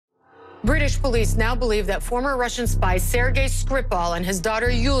British police now believe that former Russian spy Sergei Skripal and his daughter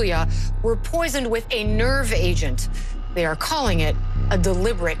Yulia were poisoned with a nerve agent. They are calling it a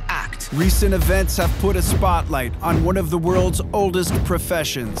deliberate act. Recent events have put a spotlight on one of the world's oldest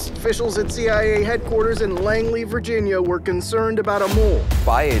professions. Officials at CIA headquarters in Langley, Virginia were concerned about a mole.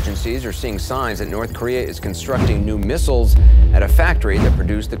 Spy agencies are seeing signs that North Korea is constructing new missiles at a factory that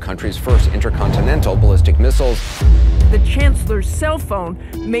produced the country's first intercontinental ballistic missiles. The chancellor's cell phone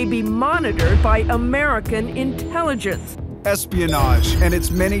may be monitored by American intelligence. Espionage and its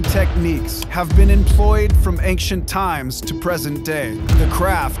many techniques have been employed from ancient times to present day. The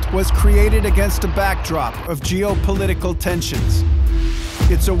craft was created against a backdrop of geopolitical tensions.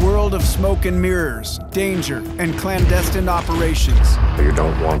 It's a world of smoke and mirrors, danger, and clandestine operations. You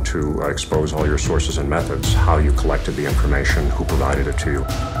don't want to expose all your sources and methods, how you collected the information, who provided it to you.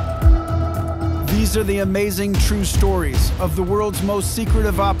 These are the amazing true stories of the world's most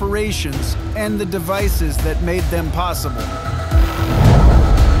secretive operations and the devices that made them possible.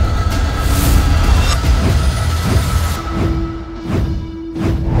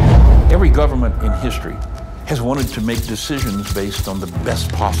 Every government in history has wanted to make decisions based on the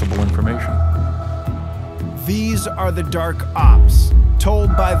best possible information. These are the dark ops,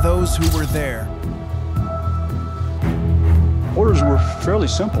 told by those who were there. Orders were fairly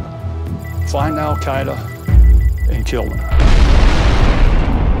simple. Find Al-Qaeda and kill them.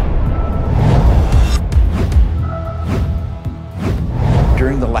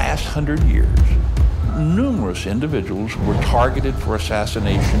 During the last 100 years, numerous individuals were targeted for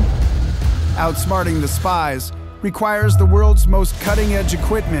assassination. Outsmarting the spies requires the world's most cutting-edge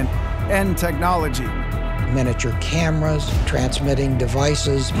equipment and technology. Miniature cameras, transmitting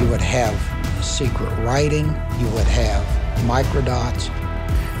devices. You would have secret writing. You would have microdots.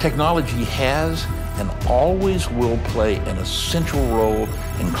 Technology has and always will play an essential role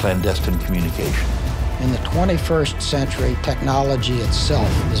in clandestine communication. In the 21st century, technology itself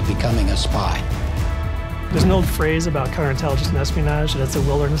is becoming a spy. There's an old phrase about counterintelligence and espionage that it's a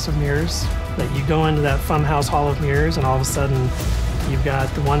wilderness of mirrors. That you go into that funhouse hall of mirrors and all of a sudden you've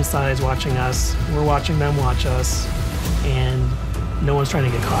got the one side's watching us, we're watching them watch us, and no one's trying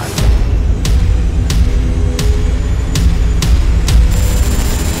to get caught.